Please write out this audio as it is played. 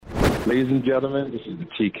Ladies and gentlemen, this is the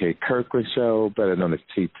TK Kirkland Show, better known as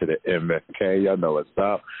T to the MFK. Y'all know what's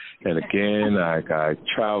up. And again, I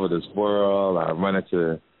travel this world. I run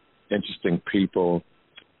into interesting people.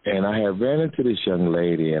 And I have ran into this young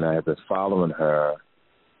lady, and I have been following her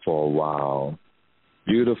for a while.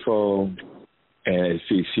 Beautiful. And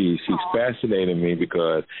she's fascinating me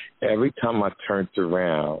because every time I turned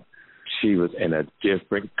around, she was in a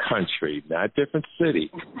different country, not different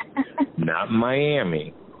city, not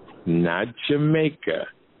Miami, not Jamaica,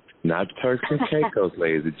 not Turks and Caicos,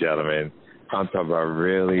 ladies and gentlemen. I'm talking about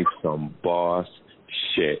really some boss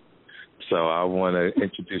shit. So I want to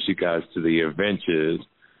introduce you guys to the adventures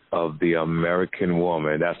of the American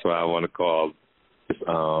woman. That's what I want to call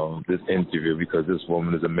this interview, because this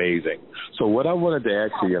woman is amazing. So what I wanted to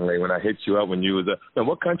ask you, young lady, when I hit you up when you was now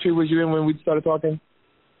what country was you in when we started talking?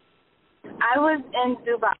 I was in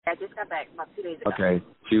Dubai. I just got back about 2 days ago. Okay,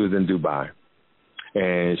 she was in Dubai,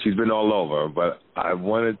 and she's been all over. But I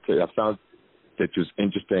found that you was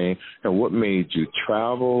interesting. And what made you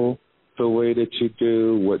travel the way that you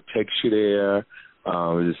do? What takes you there?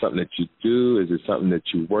 Is it something that you do? Is it something that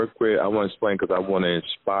you work with? I want to explain because I want to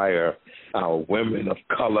inspire our women of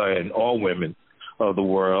color and all women of the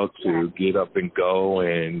world to get up and go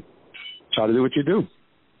and try to do what you do.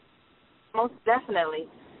 Most definitely.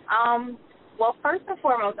 Well, first and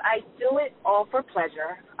foremost, I do it all for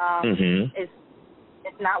pleasure.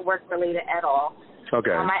 It's not work related at all.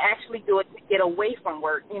 Okay. I actually do it to get away from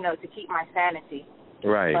work, to keep my sanity.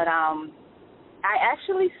 Right. But I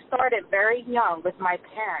actually started very young with my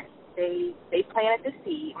parents. They planted the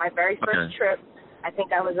seed. My very first trip, I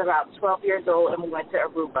think I was about 12 years old, and we went to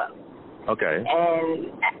Aruba. Okay.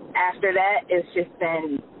 And after that, it's just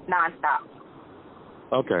been nonstop.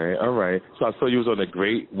 Okay, all right. So I saw you was on the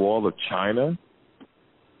Great Wall of China.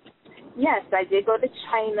 Yes, I did go to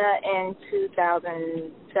China in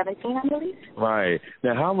 2017, I believe. Right.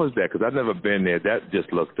 Now, how was that? Because I've never been there. That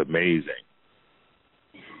just looked amazing.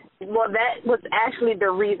 Well, that was actually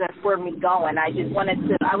the reason for me going. I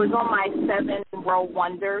was on my 7 World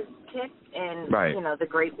Wonders kick, and, the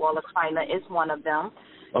Great Wall of China is one of them.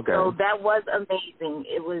 Okay. So that was amazing.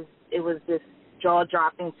 It was just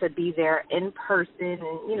jaw-dropping to be there in person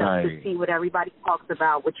and, to see what everybody talks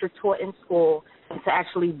about, what you're taught in school, and to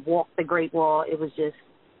actually walk the Great Wall. It was just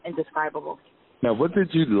indescribable. Now, what did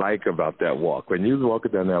you like about that walk? When you was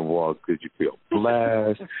walking down that walk, did you feel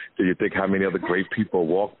blessed? Did you think how many other great people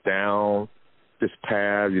walked down this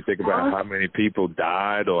path? You think about how many people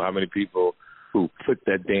died or how many people who put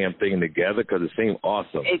that damn thing together? Because it seemed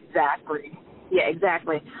awesome. Exactly. Yeah,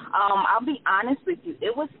 exactly. I'll be honest with you.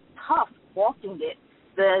 It was tough walking it.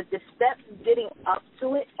 The steps getting up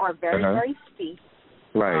to it are very, very steep.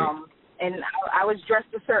 Right. And I was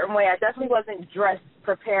dressed a certain way. I definitely wasn't dressed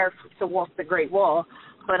prepared to walk the Great Wall,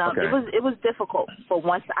 but it was difficult. But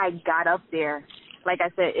once I got up there, like I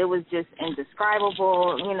said, it was just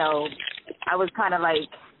indescribable. I was kind of like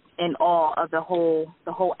in awe of the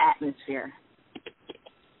whole atmosphere.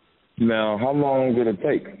 Now, how long did it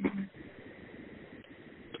take?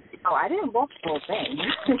 Oh, I didn't walk the whole thing.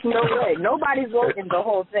 No way. Nobody's walking the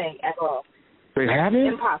whole thing at all. They haven't?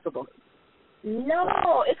 Impossible.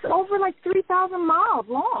 No, it's over like 3,000 miles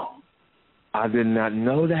long. I did not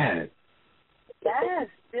know that. Yes,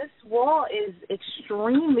 this wall is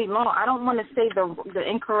extremely long. I don't want to say the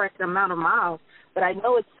incorrect amount of miles, but I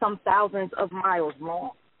know it's some thousands of miles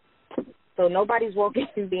long. So nobody's walking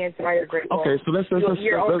the entire Great Wall. Okay, so let's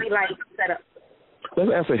you're only like set up.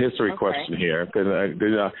 Let's ask a history question here, because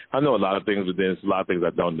I know a lot of things, but there's a lot of things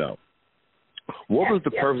I don't know. What was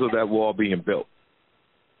the purpose of that wall being built?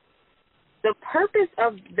 The purpose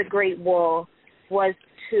of the Great Wall was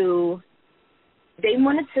they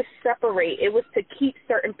wanted to separate. It was to keep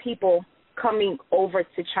certain people coming over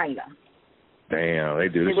to China. Damn, they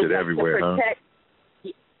do this shit everywhere, huh?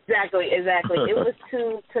 Exactly. It was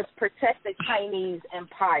to protect the Chinese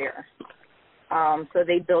empire. So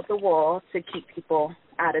they built a wall to keep people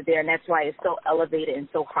out of there, and that's why it's so elevated and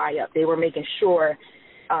so high up. They were making sure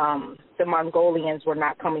the Mongolians were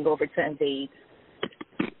not coming over to invade.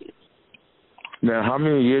 Now, how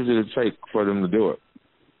many years did it take for them to do it?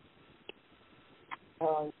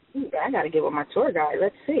 I got to get with my tour guide.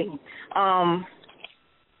 Let's see.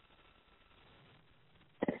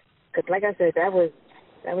 Because like I said, that was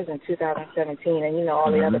in 2017, and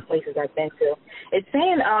all the other places I've been to. It's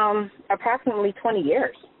saying approximately 20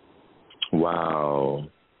 years. Wow.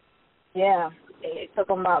 Yeah, it took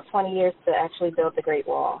them about 20 years to actually build the Great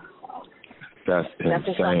Wall. That's insane. That's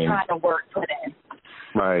just some kind of work put in.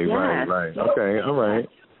 Right. Okay, all right.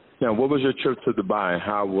 Now, what was your trip to Dubai, and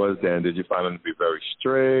how was that? Did you find them to be very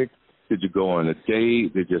strict? Did you go on a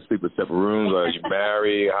date? Did you sleep in separate rooms? Are you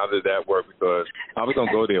married? How did that work? Because I was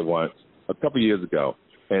gonna go there once a couple of years ago,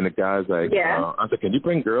 and the guy's like, I said, can you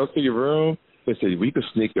bring girls to your room? They said we could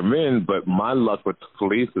sneak them in, but my luck with the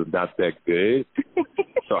police is not that good,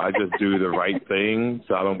 so I just do the right thing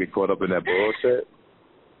so I don't get caught up in that bullshit.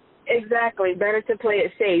 Exactly. Better to play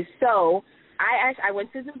it safe. So I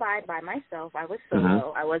went to Dubai by myself. I was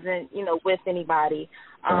solo. I wasn't, with anybody.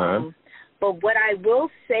 But what I will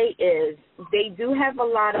say is they do have a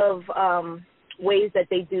lot of ways that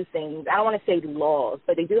they do things. I don't want to say laws,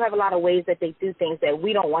 but they do have a lot of ways that they do things that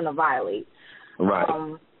we don't want to violate. Right.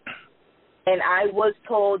 And I was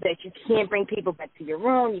told that you can't bring people back to your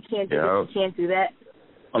room. You can't do this. You can't do that.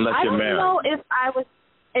 Unless you're married. I don't know if I was.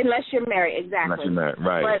 Unless you're married, exactly. Unless you're married,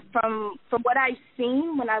 right. But from what I've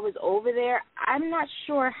seen when I was over there, I'm not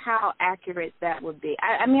sure how accurate that would be.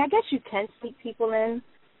 I mean, I guess you can sneak people in.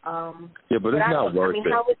 Yeah, but it's not worth it.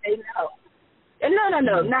 How would they know? No,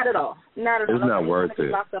 not at all. Not at all. It's not worth it.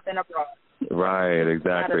 Locked up in a bra. Right,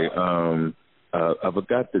 exactly. I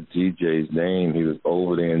forgot the DJ's name. He was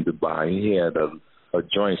over there in Dubai. He had a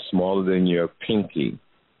joint smaller than your pinky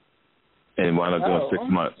and wound up doing 6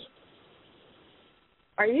 months.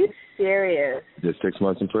 Are you serious? Just 6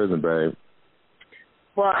 months in prison, babe.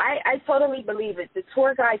 Well, I totally believe it. The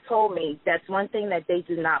tour guide told me that's one thing that they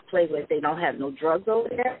do not play with. They don't have no drugs over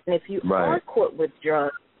there. And if you are caught with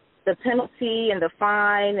drugs, the penalty and the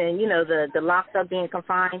fine and, the locked up being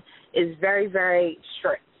confined is very, very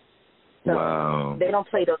strict. So wow. They don't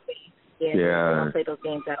play those games. Yeah. They don't play those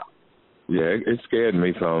games at all. Yeah, it scared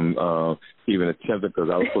me from even attempting because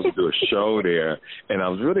I was supposed to do a show there, and I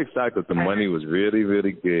was really excited because the money was really,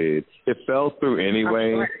 really good. It fell through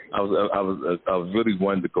anyway. I was really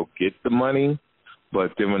wanting to go get the money,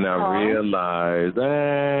 but then when I realized,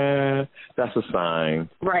 that's a sign.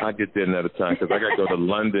 Right. I'll get there another time because I got to go to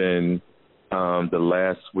London the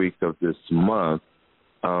last week of this month,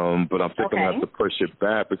 but I'm thinking I'm going to have to push it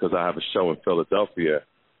back because I have a show in Philadelphia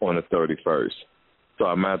on the 31st. So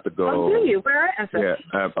I might have to go. Oh, do you? Where at? Yeah,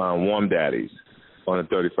 at Warm Daddies on the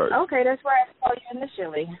 31st. Okay, that's where I saw you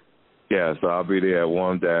initially. Yeah, so I'll be there at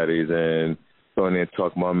Warm Daddies and go in there and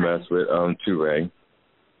talk my mess with Toure.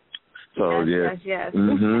 So yes.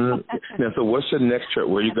 Mm-hmm. Now, so what's your next trip?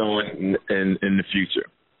 Where are you going in the future?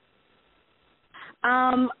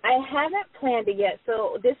 I haven't planned it yet.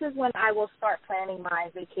 So this is when I will start planning my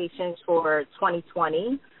vacations for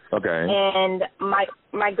 2020. Okay. And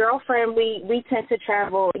my girlfriend, we tend to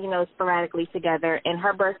travel, sporadically together. And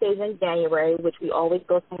her birthday's in January, which we always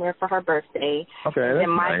go somewhere for her birthday. Okay.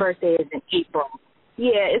 And my birthday is in April.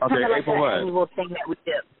 Yeah, it's kind of like April an annual thing that we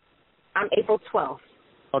do. I'm April 12th.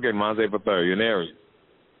 Okay, mine's April 3rd. You're in Aries.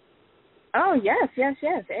 Oh, yes,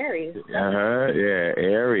 Aries. Yeah,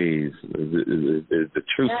 Aries is the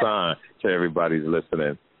true sign to everybody's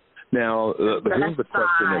listening. Now, here's the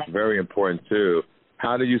question that's very important, too.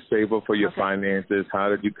 How do you save up for your finances? How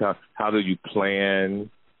do you plan?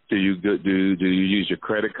 Do you use your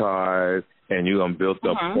credit card and you build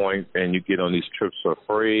up points and you get on these trips for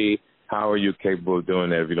free? How are you capable of doing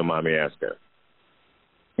that? If you don't mind me asking.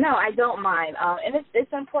 No, I don't mind, and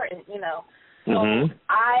it's important, So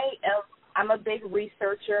I'm a big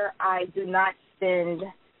researcher. I do not spend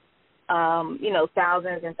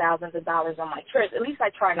thousands and thousands of dollars on my trips. At least I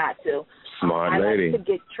try not to. Smart lady. I like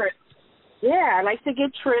to get trips. Yeah, I like to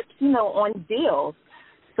get trips, on deals.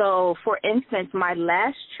 So, for instance, my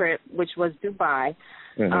last trip, which was Dubai,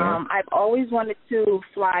 I've always wanted to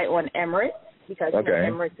fly on Emirates because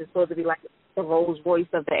Emirates is supposed to be like the Rolls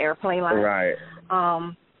Royce of the airplane line. Right.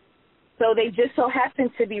 So they just so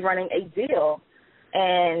happened to be running a deal,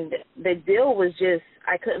 and the deal was just,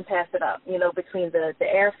 I couldn't pass it up, between the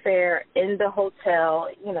airfare in the hotel,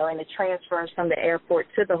 and the transfers from the airport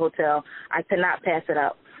to the hotel. I could not pass it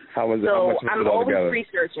up. How was it? So how much was I'm it always altogether?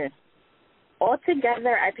 researching.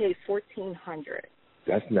 Altogether, I paid $1,400.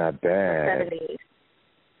 That's not bad.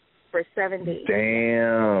 For 7 days.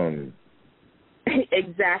 Damn.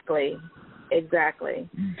 Exactly.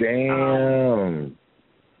 Damn.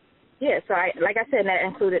 Yeah, so like I said, that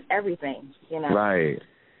included everything, Right.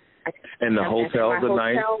 And the hotels are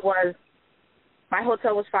nice? My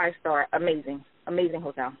hotel was 5-star. Amazing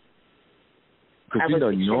hotel. Because,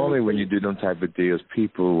 normally when you do them type of deals,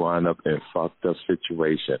 people wind up in fucked up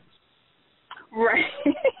situations. Right.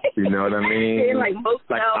 You know what I mean? Like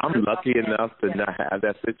I'm lucky enough to not have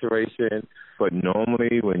that situation, but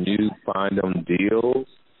normally when you find them deals,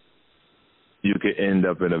 you could end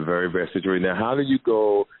up in a very bad situation. Now, how do you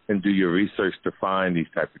go and do your research to find these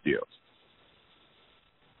type of deals?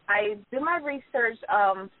 I do my research.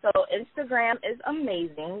 So Instagram is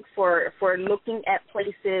amazing for looking at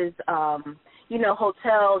places,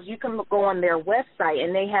 hotels. You can go on their website,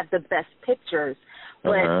 and they have the best pictures.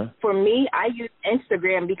 But for me, I use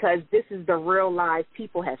Instagram because this is the real live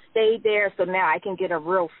people have stayed there, so now I can get a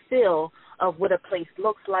real feel of what a place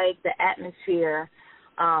looks like, the atmosphere.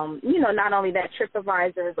 Not only that,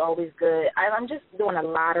 TripAdvisor is always good. I'm just doing a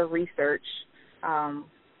lot of research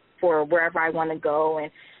for wherever I want to go.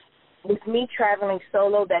 And with me traveling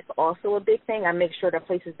solo, that's also a big thing. I make sure the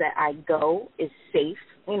places that I go is safe,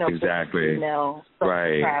 exactly. For a female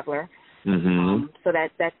right. traveler. Mm-hmm. So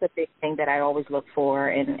that's a big thing that I always look for.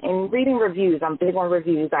 And reading reviews, I'm big on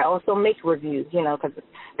reviews. I also make reviews, because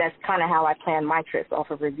that's kind of how I plan my trips,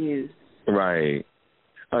 off of reviews. Right.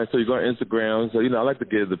 All right, so you go on Instagram. So, I like to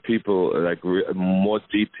give the people, more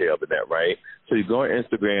detail than that, right? So you go on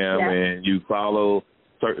Instagram and you follow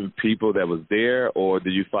certain people that was there, or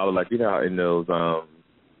do you follow, in those,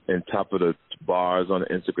 in top of the bars on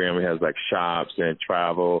Instagram, it has, shops and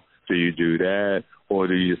travel. Do you do that? Or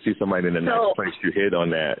do you see somebody in the next place you hit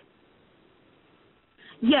on that?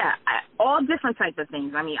 Yeah, all different types of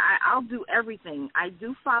things. I mean, I'll do everything. I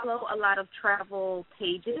do follow a lot of travel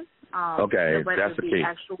pages. Okay, that's the key.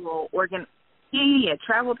 Actual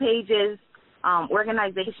travel pages,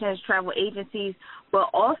 organizations, travel agencies. But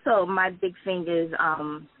also my big thing is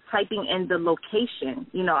typing in the location.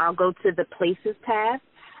 I'll go to the places tab.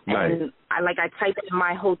 And I type in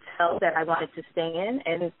my hotel that I wanted to stay in,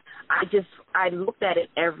 and I looked at it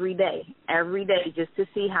every day just to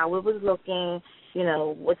see how it was looking,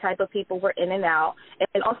 what type of people were in and out,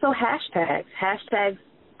 and also hashtags.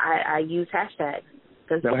 I use hashtags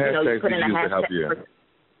because you put in a hashtag. To help you?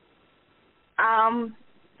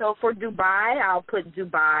 So for Dubai, I'll put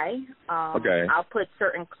Dubai. Okay. I'll put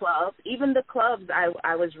certain clubs, even the clubs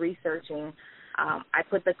I was researching. I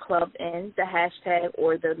put the club in, the hashtag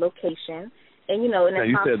or the location, and and now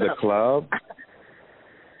you said the club.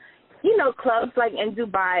 Clubs like in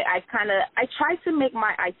Dubai. I try to make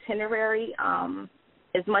my itinerary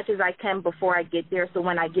as much as I can before I get there. So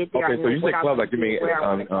when I get there, okay. So you say club, you mean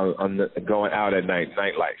on going out at night,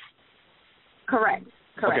 nightlife. Correct.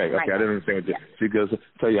 Okay. I didn't understand what you. She goes,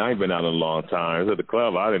 tell you I ain't been out in a long time. At the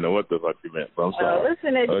club, I didn't know what the fuck you meant. So I'm sorry.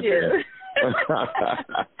 Listen at you.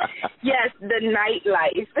 Yes, the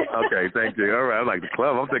nightlife. Okay, thank you. All right, I like the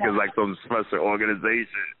club. I'm thinking some special organization.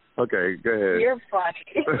 Okay, go ahead. You're funny.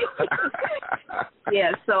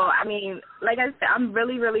 Yeah, so I mean, like I said, I'm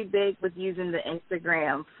really, really big with using the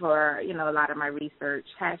Instagram for a lot of my research,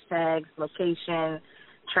 hashtags, location,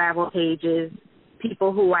 travel pages,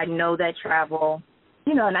 people who I know that travel,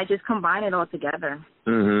 and I just combine it all together.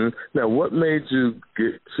 Mm-hmm. Now, what made you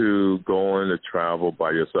get to going to travel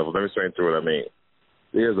by yourself? Let me explain to what I mean.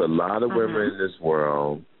 There's a lot of women in this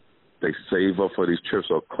world, they save up for these trips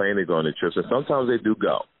or claim they go on these trips, and sometimes they do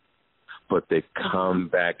go, but they come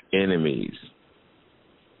back enemies.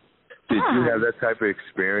 Did you have that type of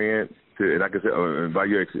experience? And like I said, by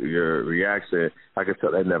your reaction, I can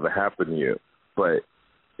tell that never happened to you. But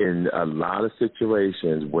in a lot of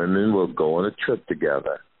situations, women will go on a trip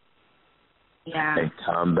together and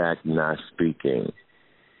come back not speaking.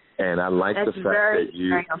 And I like the fact that you...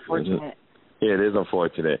 That's very unfortunate. Yeah, it is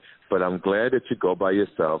unfortunate. But I'm glad that you go by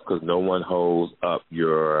yourself because no one holds up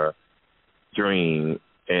your dream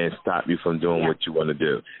and stop you from doing what you want to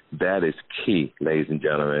do. That is key, ladies and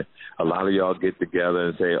gentlemen. A lot of y'all get together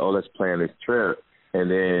and say, let's plan this trip. And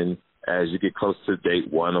then as you get close to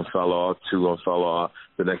date, one of them fell off, two of them fell off.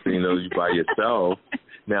 The next thing you know, you're by yourself.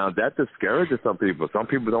 Now, that discourages some people. Some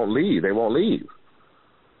people don't leave. They won't leave.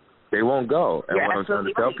 They won't go. And what I'm trying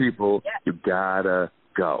to tell people, you got to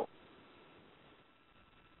go.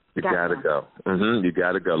 You got to go. You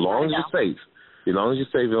got to go. As long as you're safe. As long as you're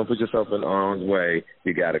safe, you don't put yourself in harm's way,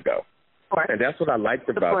 you got to go. And that's what I liked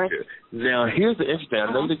about you. Now, here's the interesting.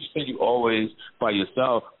 I know that you say you always by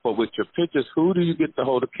yourself, but with your pictures, who do you get to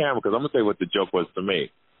hold the camera? Because I'm going to tell you what the joke was to me.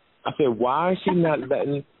 I said, why is she not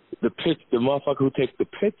letting the motherfucker who takes the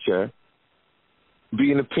picture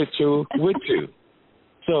be in the picture with you?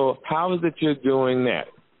 So how is it you're doing that?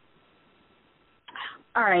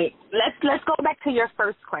 All right. Let's go back to your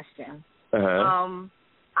first question.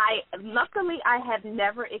 Luckily I have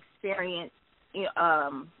never experienced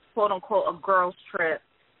quote unquote a girls trip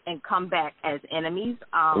and come back as enemies.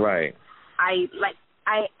 Right. I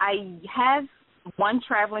have one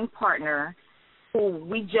traveling partner who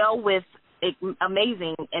we gel with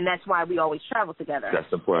amazing, and that's why we always travel together.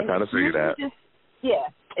 That's important. I kind of figured that.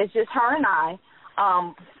 It's just her and I.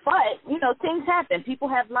 But things happen. People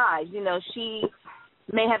have lives. She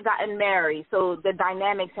may have gotten married, so the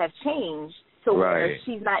dynamics have changed. to where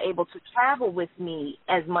she's not able to travel with me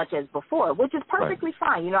as much as before, which is perfectly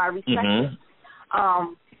fine. You know, I respect it.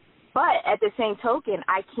 But at the same token,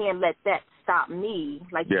 I can't let that stop me.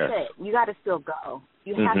 Like you said, you got to still go.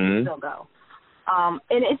 You have to still go. And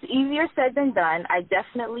it's easier said than done. I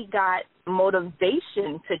definitely got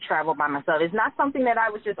motivation to travel by myself. It's not something that I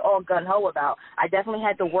was just all gung-ho about. I definitely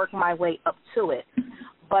had to work my way up to it.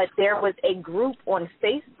 But there was a group on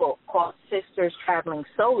Facebook called Sisters Traveling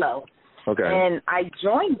Solo. Okay. And I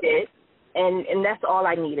joined it, and that's all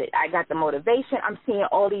I needed. I got the motivation. I'm seeing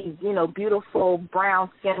all these, you know, beautiful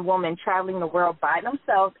brown-skinned women traveling the world by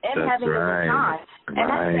themselves and having a good time.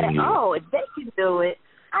 And I said, oh, if they can do it,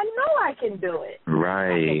 I know I can do it.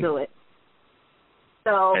 Right. I can do it.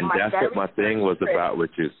 So and that's what my thing was about with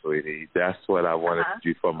you, sweetie. That's what I wanted to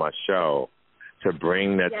do for my show, to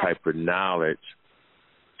bring that type of knowledge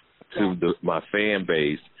to my fan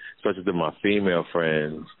base, especially to my female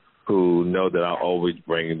friends who know that I always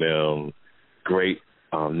bring them great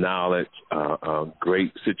knowledge,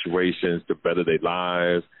 great situations to better their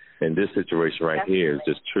lives. And this situation right here is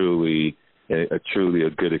just truly a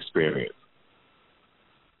good experience.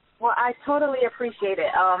 Well, I totally appreciate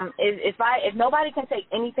it. If nobody can take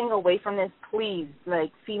anything away from this, please,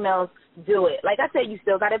 like, females, do it. Like I said, you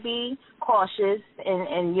still got to be cautious,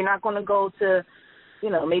 and you're not going to go to,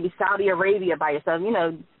 you know, maybe Saudi Arabia by yourself. You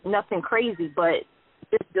know, nothing crazy, but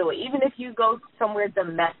just do it. Even if you go somewhere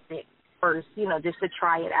domestic first, you know, just to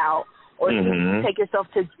try it out, or you take yourself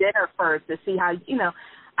to dinner first to see how, you know.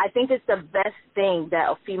 I think it's the best thing that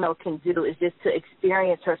a female can do is just to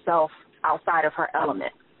experience herself outside of her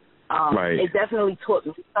element. It definitely taught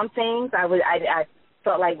me some things. I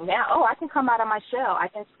felt like now, I can come out of my shell. I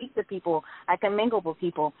can speak to people. I can mingle with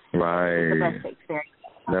people. Right. It's the best experience.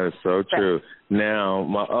 That is so true. Now,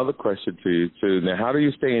 my other question to you, too. Now, how do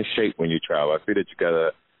you stay in shape when you travel? I see that you got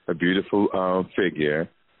a beautiful figure.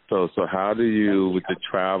 So how do you, with the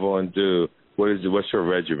travel and what's your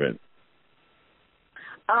regimen?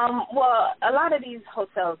 Well, a lot of these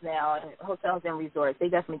hotels and resorts, they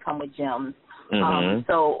definitely come with gyms.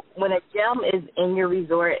 So when a gym is in your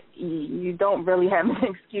resort, you don't really have an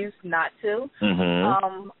excuse not to.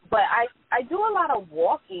 But I do a lot of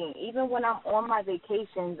walking, even when I'm on my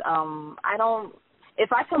vacations. If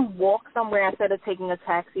I can walk somewhere instead of taking a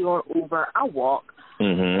taxi or Uber, I walk.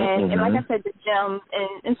 And like I said, the gym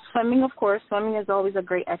and swimming, of course. Swimming is always a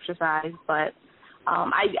great exercise, but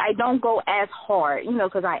I don't go as hard, you know,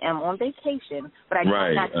 because I am on vacation. But I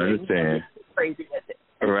try not to get crazy with it.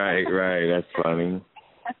 Right. That's funny.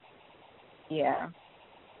 Yeah.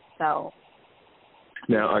 So.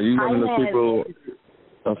 Now, are you one of the people?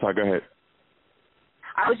 Oh, sorry. Go ahead.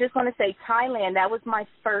 I was just going to say Thailand. That was my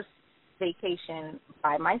first vacation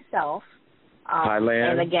by myself.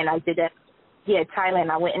 Thailand. And again, I did that. Yeah,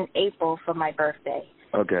 Thailand. I went in April for my birthday.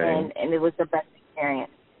 Okay. And it was the best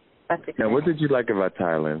experience. Now, what did you like about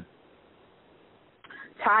Thailand?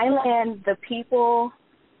 Thailand, the people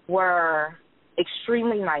were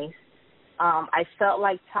extremely nice. I felt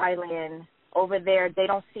like Thailand, over there, they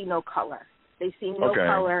don't see no color. They see no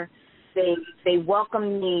color. They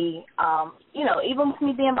welcomed me. You know, even with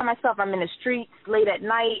me being by myself, I'm in the streets late at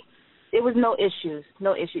night. There was no issues.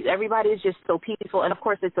 Everybody is just so peaceful. And, of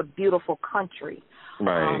course, it's a beautiful country.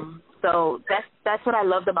 Right. So that's what I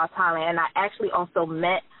loved about Thailand. And I actually also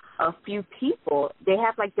met a few people. They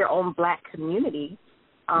have, like, their own black community.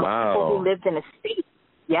 People who lived in the States.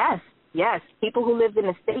 Yes, people who lived in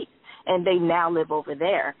the States, and they now live over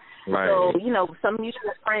there. Right. So, you know, some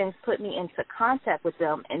mutual friends put me into contact with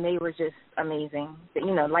them, and they were just amazing.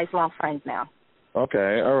 You know, lifelong friends now.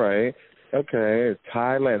 Okay, all right. Okay,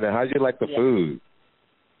 Thailand. Now, how do you like the food?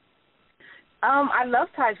 I love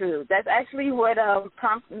Thai food. That's actually what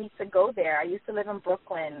prompted me to go there. I used to live in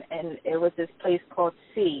Brooklyn, and it was this place called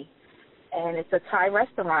Sea, and it's a Thai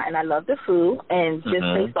restaurant, and I love the food. And just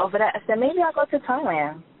based off of that, I said, maybe I'll go to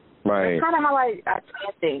Thailand. Right. That's kind of how I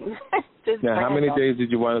plan things. Now, how many days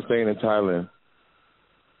did you want to stay in Thailand?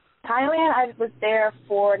 Thailand, I was there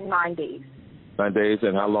for 9 days. 9 days,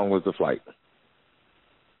 and how long was the flight?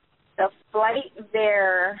 The flight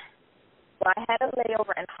there, well, I had a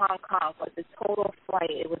layover in Hong Kong, but the total flight,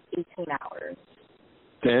 it was 18 hours.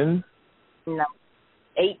 10? No,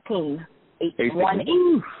 18. 18. 1 8.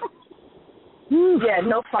 Yeah,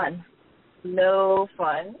 no fun. No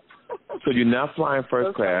fun. So you're not flying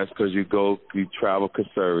first class because you travel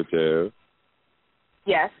conservative.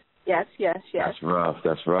 Yes. That's rough,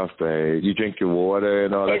 babe. You drink your water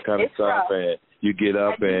and all that kind of stuff, rough. And you get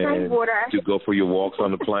up and you go for your walks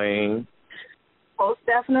on the plane. Most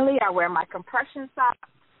definitely. I wear my compression socks.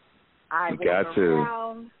 I walk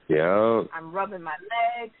around. Yeah. I'm rubbing my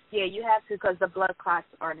legs. Yeah, you have to because the blood clots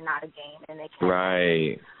are not a game, and they can't.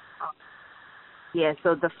 Right. Yeah,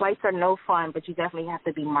 so the flights are no fun, but you definitely have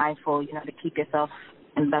to be mindful, to keep yourself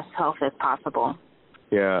in best health as possible.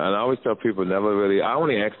 Yeah, and I always tell people I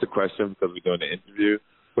only ask the question because we're doing the interview,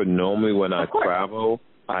 but normally when I travel,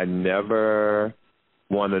 I never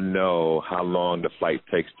want to know how long the flight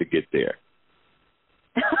takes to get there.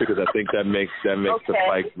 Because I think that makes the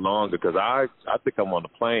flight longer. Because I think I'm on a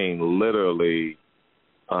plane literally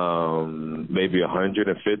maybe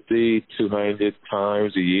 150, 200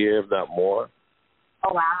 times a year, if not more.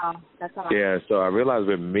 Oh, wow. That's a lot. Yeah, so I realize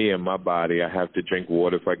with me and my body, I have to drink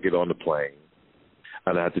water if I get on the plane.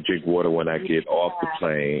 And I have to drink water when I get off the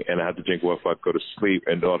plane. And I have to drink water if I go to sleep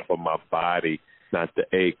in order for my body not to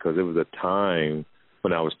ache. Because it was a time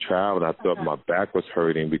when I was traveling, I thought my back was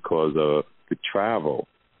hurting because of the travel.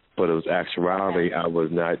 But it was actuality, I was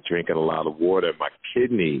not drinking a lot of water. My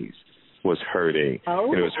kidneys was hurting.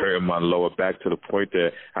 Oh. And it was hurting my lower back to the point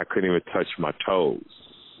that I couldn't even touch my toes.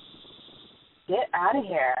 Get out of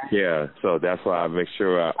here. Yeah, so that's why I make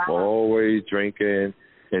sure I'm always drinking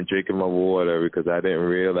my water because I didn't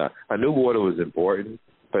realize. I knew water was important,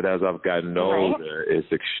 but as I've gotten older, it's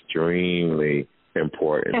extremely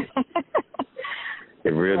important.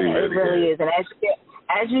 It really is. And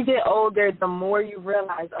as you get older, the more you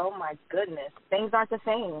realize, oh my goodness, things aren't the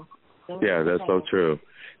same. Yeah, that's so true.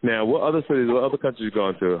 Now, what other cities, what other countries you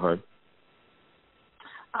going to, hon?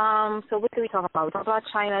 So what did we talk about? We talked about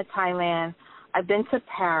China, Thailand. I've been to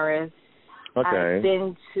Paris. Okay. I've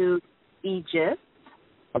been to Egypt.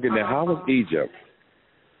 Okay, now how was Egypt?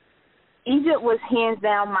 Egypt was hands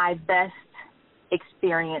down my best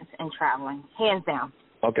experience in traveling, hands down.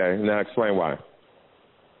 Okay, now explain why.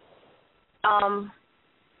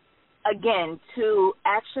 Again, to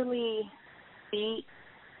actually be,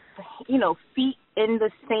 feet in the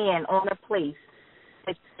sand on a place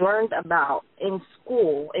that you learned about in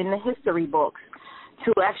school, in the history books,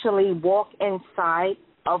 to actually walk inside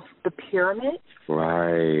of the pyramid.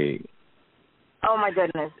 Right. Oh my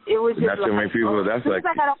goodness! It was just that's like people. That's like.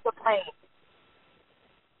 I got off the plane.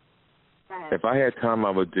 If I had time, I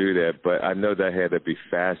would do that, but I know that had to be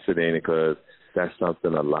fascinating because that's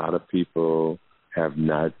something a lot of people have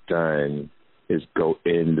not done. Is go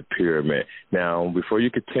in the pyramid. Now, before you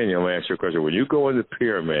continue, I'm gonna ask you a question. When you go in the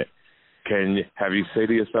pyramid, have you say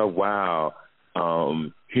to yourself, "Wow,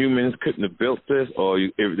 humans couldn't have built this," or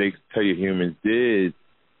if they tell you humans did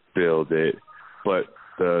build it, but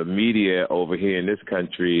the media over here in this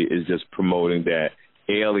country is just promoting that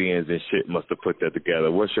aliens and shit must have put that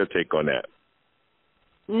together. What's your take on that?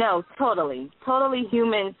 No, totally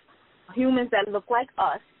humans that look like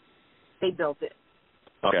us, they built it.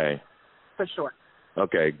 Okay. For sure.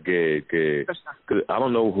 Okay, good. For sure. 'Cause I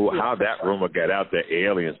don't know how that rumor got out that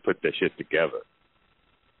aliens put that shit together.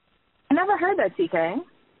 I never heard that, TK.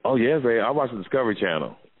 Oh, yeah, babe. I watch the Discovery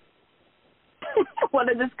Channel. Well,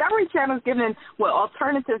 the Discovery Channel is giving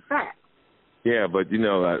alternative facts. Yeah, but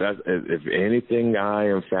if anything I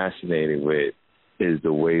am fascinated with is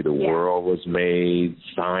the way the world was made,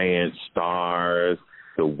 science, stars,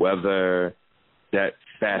 the weather. That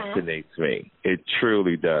fascinates me. It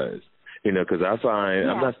truly does. Because I find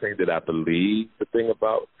I'm not saying that I believe the thing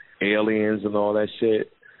about aliens and all that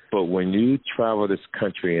shit, but when you travel this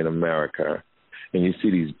country in America and you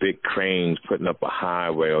see these big cranes putting up a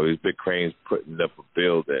highway or these big cranes putting up a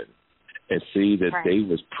building and see that they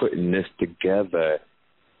was putting this together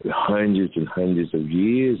hundreds and hundreds of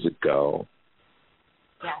years ago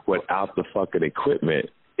without the fucking equipment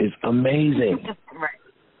is amazing.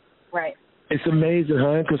 Right. It's amazing,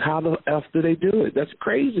 huh? Because how the F do they do it? That's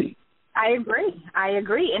crazy. I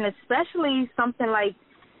agree. And especially something like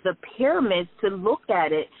the pyramids, to look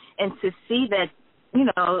at it and to see that,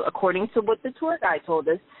 according to what the tour guide told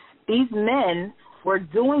us, these men were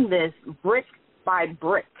doing this brick by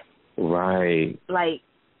brick. Right. Like,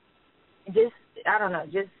 just, I don't know,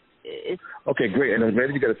 it's... Okay, great. And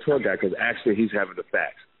maybe you got a tour guide because actually he's having the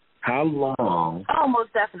facts. How long... Oh,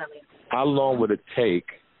 most definitely. How long would it take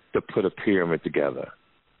to put a pyramid together?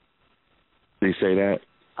 Did he say that?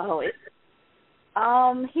 Oh,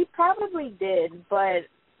 he probably did, but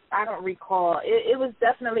I don't recall. It was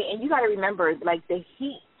definitely, and you got to remember, like, the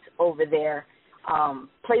heat over there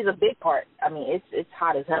plays a big part. I mean, it's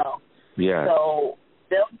hot as hell. Yeah. So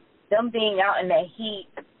them being out in that heat,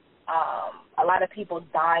 a lot of people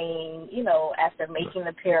dying, after making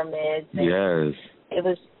the pyramids. Yes.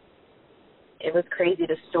 It was crazy,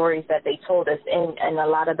 the stories that they told us, and a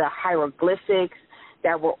lot of the hieroglyphics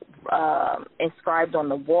that were inscribed on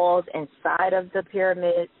the walls inside of the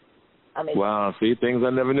pyramids. amazing. Wow, see, things I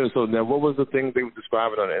never knew. So now what was the thing they were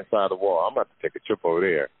describing on the inside of the wall? I'm about to take a trip over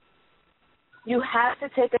there. You have to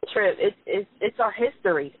take a trip. It's our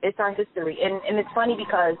history. It's our history. And it's funny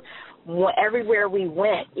because everywhere we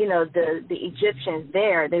went, you know, the Egyptians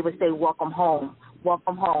there, they would say, welcome home,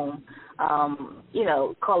 you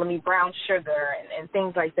know, calling me brown sugar and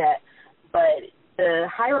things like that. But the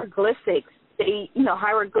hieroglyphics,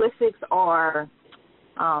 hieroglyphics are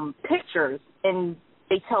pictures, and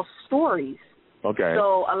they tell stories. Okay.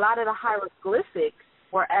 So a lot of the hieroglyphics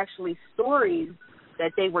were actually stories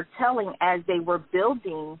that they were telling as they were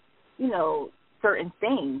building, you know, certain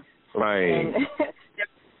things. Right. And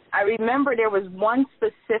I remember there was one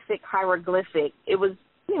specific hieroglyphic. It was,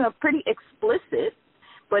 you know, pretty explicit,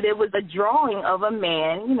 but it was a drawing of a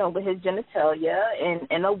man, you know, with his genitalia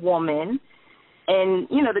and a woman. And,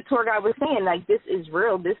 you know, the tour guide was saying, like, this is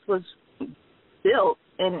real. This was built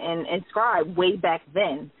and inscribed way back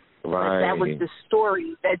then. Right. That was the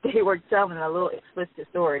story that they were telling, a little explicit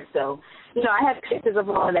story. So, you know, I have pictures of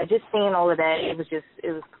all of that. Just seeing all of that, it was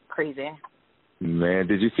crazy. Man,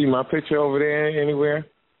 did you see my picture over there anywhere?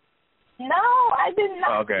 No, I did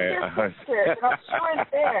not see your picture. I'm sure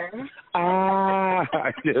it's there.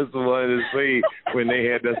 I just wanted to see when they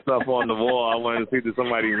had that stuff on the wall. I wanted to see if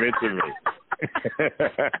somebody mention me.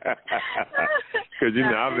 Because, you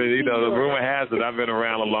know, I've been, you know, the rumor has it I've been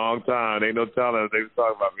around a long time. Ain't no telling they was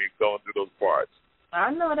talking about me going through those parts.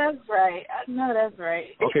 I know that's right.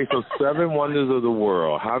 Okay, so 7 wonders of the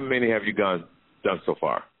world. How many have you done so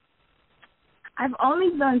far? I've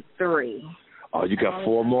only done 3. Oh, you got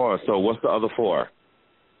 4 more. So what's the other 4?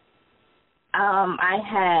 I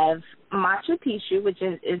have Machu Picchu, which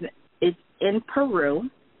is in Peru.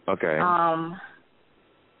 Okay.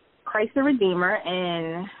 Christ the Redeemer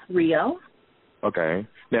in Rio. Okay.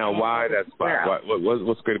 Now, why that spot?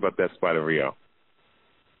 What's great about that spot in Rio?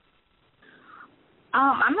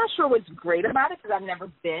 I'm not sure what's great about it because I've never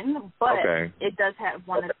been, but it does have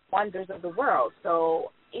one of the wonders of the world.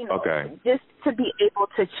 So, you know, just to be able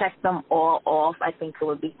to check them all off, I think it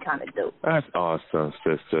would be kind of dope. That's awesome,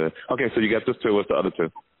 sister. Okay, so you got this 2. What's the other 2?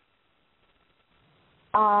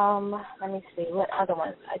 Let me see. What other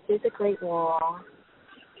ones? I did the Great Wall.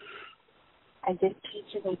 I did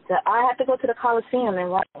Chichen Itza. I have to go to the Coliseum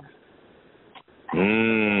in Rome.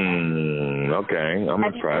 Okay. I'm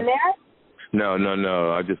have impressed. You been there?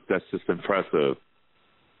 No. That's just impressive.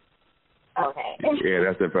 Okay. Yeah,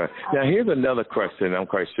 that's impressive. Now, here's another question I'm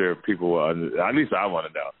quite sure people will, at least I want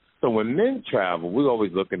to know. So when men travel, we're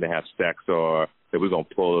always looking to have sex or that we're going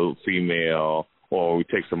to pull a female or we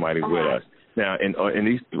take somebody with us. Now, in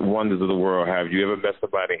these wonders of the world, have you ever met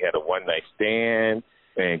somebody who had a one-night stand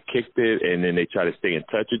and kicked it and then they try to stay in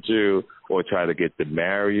touch with you or try to get to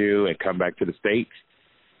marry you and come back to the States?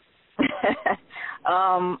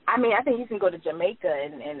 I mean, I think you can go to Jamaica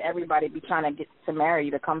and everybody be trying to get to marry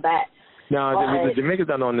you to come back. No, Jamaica's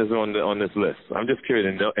not on this list. I'm just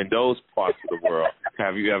curious. In those parts of the world,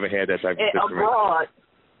 have you ever had that type of situation?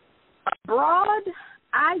 Abroad,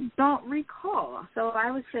 I don't recall. So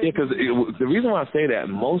I would say because the reason why I say that,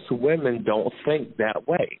 most women don't think that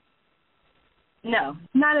way. No,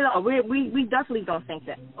 not at all. We definitely don't think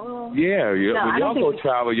that. When y'all go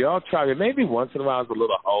travel, y'all travel. Maybe once in a while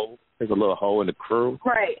there's a little hole in the crew.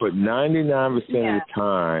 Right. But 99% of the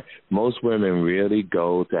time, most women really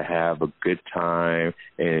go to have a good time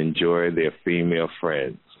and enjoy their female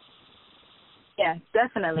friends. Yeah,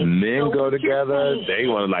 definitely. Men go together, they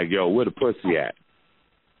want to like, yo, where the pussy at?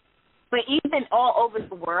 But even all over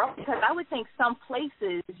the world, because I would think some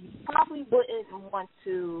places you probably wouldn't want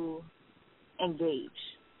to engage,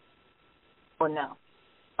 or no?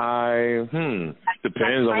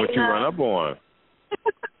 Depends on what you run up on.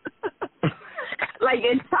 Like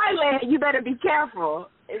in Thailand, you better be careful.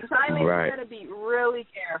 In Thailand, right. You better be really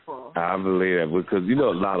careful. I believe that because you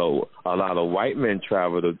know a lot of white men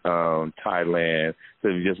travel to Thailand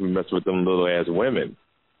to just mess with them little ass women.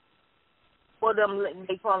 Well,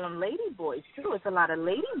 they call them lady boys too. It's a lot of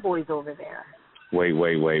lady boys over there. Wait.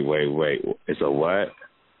 It's a what?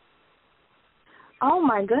 Oh,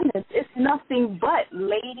 my goodness. It's nothing but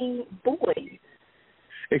lady boys.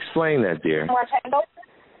 Explain that, dear.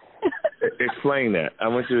 Explain that. I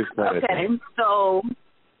want you to explain it. Okay, so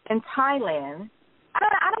in Thailand,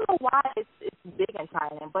 I don't know why it's big in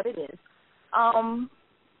Thailand, but it is.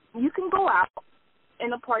 You can go out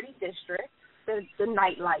in a party district, the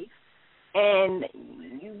nightlife, and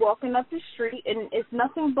you walking up the street, and it's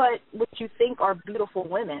nothing but what you think are beautiful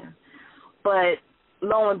women. But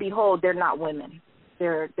lo and behold, they're not women.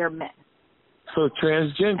 They're men. So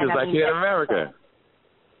transgenders like here in America.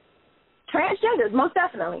 Transgenders, most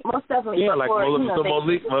definitely. Yeah, like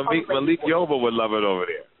Malik Yoba would love it over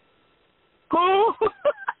there. Cool.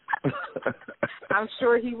 I'm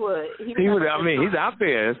sure he would. He would. I mean, he's out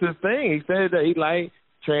there. It's his thing. He said that he liked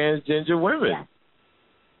transgender women.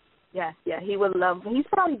 Yeah, he would love. He's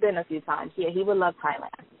probably been a few times. Yeah, he would love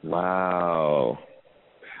Thailand. Wow.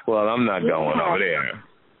 Well, I'm not going over there.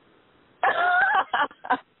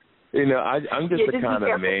 You know, I'm just the kind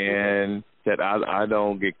of man that I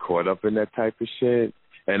don't get caught up in that type of shit.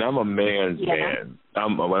 And I'm a man's man.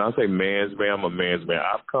 When I say man's man, I'm a man's man.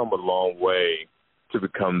 I've come a long way to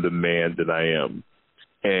become the man that I am.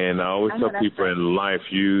 And I always tell people in life,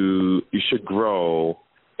 you should grow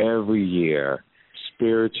every year,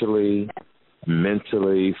 spiritually,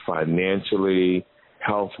 mentally, financially,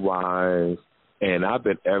 health-wise. And I've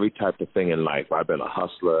been every type of thing in life. I've been a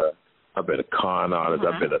hustler. I've been a con artist.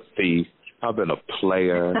 I've been a thief. I've been a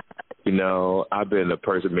player. You know, I've been a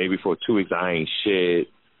person, maybe for 2 weeks I ain't shit.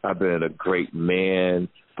 I've been a great man,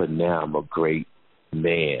 but now I'm a great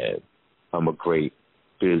man. I'm a great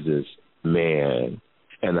businessman,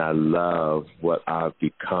 and I love what I've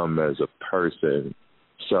become as a person.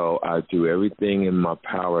 So I do everything in my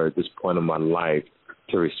power at this point in my life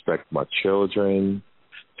to respect my children,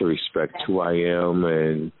 to respect who I am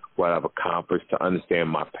and what I've accomplished, to understand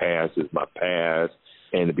my past is my past,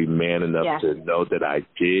 and to be man enough to know that I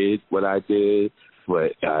did what I did,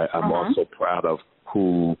 but I'm also proud of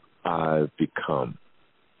who I've become.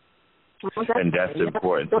 And that's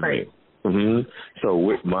important to me. Mm-hmm. So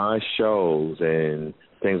with my shows and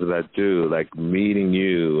things that I do, like meeting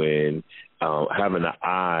you and having an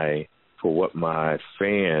eye for what my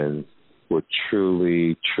fans would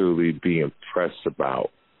truly, truly be impressed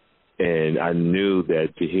about. And I knew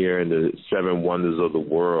that to hear in the 7 Wonders of the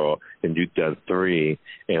World, and you've done 3,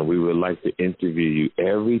 and we would like to interview you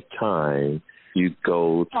every time you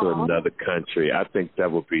go to another country. I think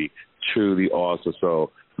that would be truly awesome.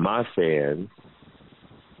 So my fans,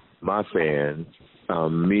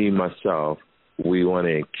 me, myself, we want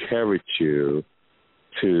to encourage you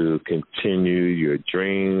to continue your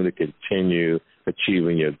dream, to continue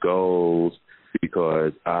achieving your goals,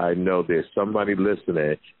 because I know there's somebody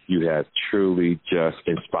listening you have truly just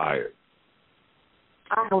inspired.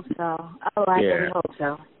 I hope so. Oh, I really hope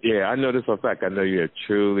so. Yeah, I know this for a fact. I know you have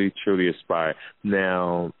truly, truly inspired.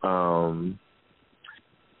 Now, I'm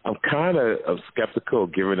kind of skeptical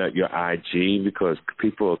of giving out your IG because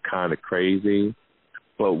people are kind of crazy.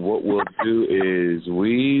 But what we'll do is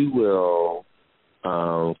we will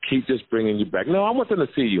keep just bringing you back. No, I want them to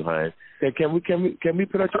see you, hon. Hey, can we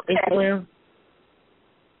put out your Instagram?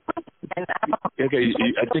 Okay,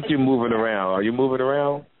 I think you're moving around. Are you moving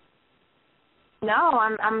around? No,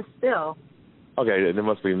 I'm still. Okay, there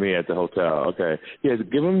must be me at the hotel. Okay. Yeah,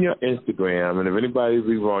 give them your Instagram, and if anybody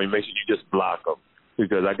leaves wrong, you make sure you just block them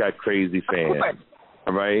because I got crazy fans.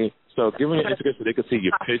 All right? So give them your Instagram so they can see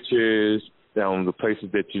your pictures, the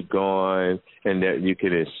places that you've gone, and that you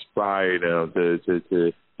can inspire them to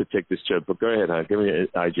take this trip. But go ahead, hon. Give me your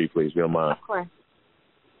IG, please, if you don't mind. Of course.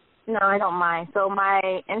 No, I don't mind. So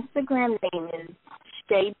my Instagram name is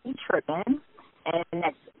Shady Trippin', and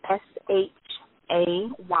that's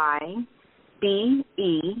SHAYBETRIPPING.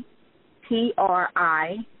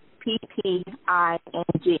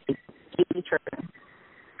 Shady Trippin'.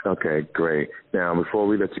 Okay, great. Now, before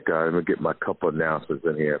we let you go, let me get my couple announcements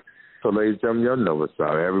in here. So, ladies and gentlemen, y'all know what's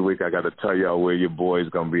up. Every week I got to tell y'all where your boy's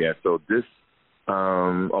going to be at. So this,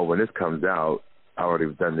 when this comes out, I already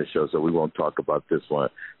done this show, so we won't talk about this one.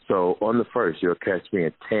 So on the 1st, you'll catch me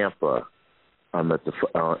in Tampa. I'm at the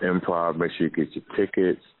Improv. Make sure you get your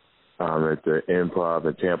tickets. I'm at the Improv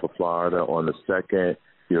in Tampa, Florida. On the 2nd,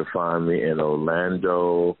 you'll find me in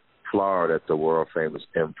Orlando, Florida at the world-famous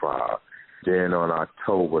Improv. Then on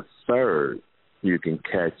October 3rd, you can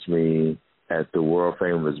catch me at the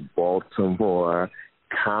world-famous Baltimore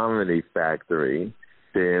Comedy Factory.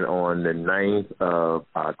 Then on the 9th of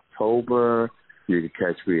October, you can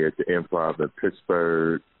catch me at the Improv in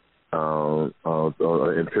Pittsburgh, at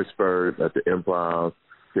the Improv.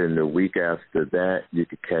 Then the week after that, you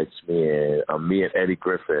can catch me me and Eddie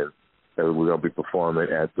Griffin. We're going to be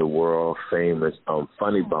performing at the world-famous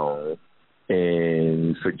Funny Bone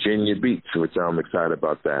in Virginia Beach, which I'm excited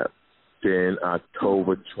about that. Then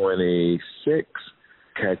October 26th,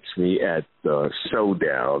 catch me at the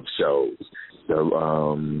Showdown shows.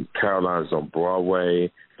 The Carolinas on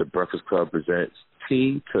Broadway. The Breakfast Club presents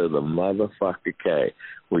T to the motherfucker K.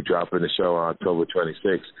 We're dropping the show on October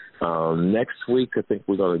 26th. Next week, I think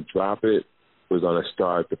we're going to drop it. We're going to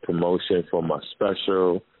start the promotion for my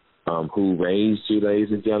special, Who Raised You,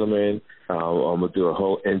 ladies and gentlemen. I'm going to do a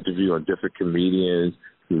whole interview on different comedians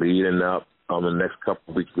leading up the next couple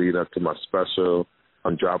of weeks lead up to my special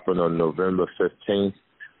I'm dropping on November 15th.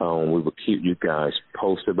 We will keep you guys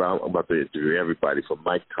posted about. I'm about to interview everybody from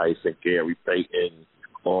Mike Tyson, Gary Payton,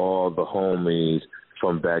 all the homies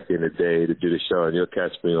from back in the day to do the show. And you'll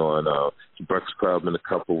catch me on the Breakfast Club in a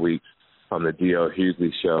couple of weeks, on the D.L.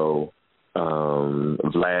 Hughley Show,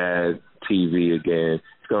 Vlad TV again.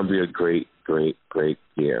 It's going to be a great, great, great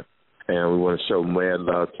year. And we want to show mad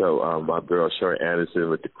love to my girl, Sherry Anderson,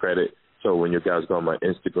 with the credit. So when you guys go on my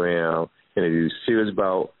Instagram, and if you're serious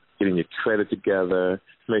about getting your credit together,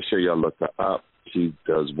 make sure y'all look her up. She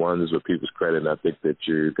does wonders with people's credit, and I think that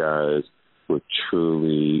you guys would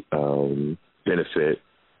truly benefit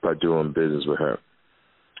by doing business with her.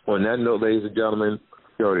 On that note, ladies and gentlemen,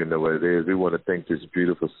 you already know what it is. We want to thank this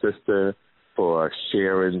beautiful sister for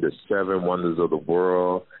sharing the 7 wonders of the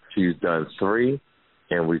world. She's done 3,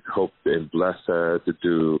 and we hope and bless her to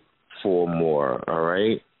do 4 more, all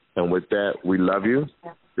right? And with that, we love you.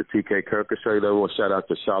 The TK Kirkland Show. We'll shout out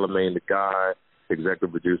to Charlamagne the God,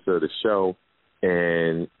 executive producer of the show.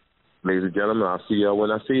 And ladies and gentlemen, I'll see y'all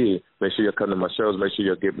when I see you. Make sure you'll come to my shows. Make sure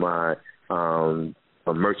you'll get my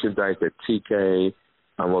merchandise at TK,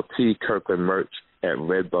 T Kirkland merch at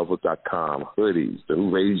redbubble.com. Hoodies, the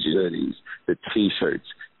Raise hoodies, the T-shirts.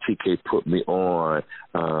 TK put me on,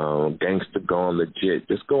 Gangster Gone Legit.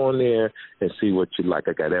 Just go on there and see what you like.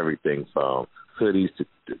 I got everything from hoodies to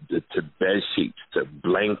bed sheets to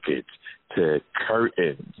blankets to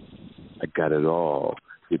curtains. I got it all.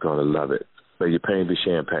 You're going to love it. May your pain be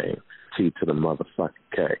champagne. T to the motherfucking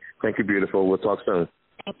K. Thank you, beautiful. We'll talk soon.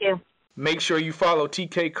 Thank you. Make sure you follow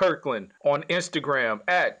TK Kirkland on Instagram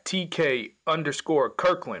at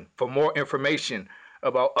TK_Kirkland for more information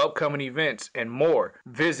about upcoming events and more.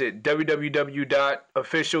 Visit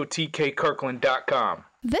www.officialtkkirkland.com.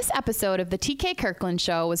 This episode of the TK Kirkland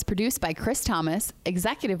Show was produced by Chris Thomas,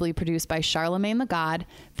 executively produced by Charlamagne the God.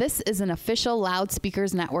 This is an official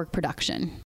Loudspeakers Network production.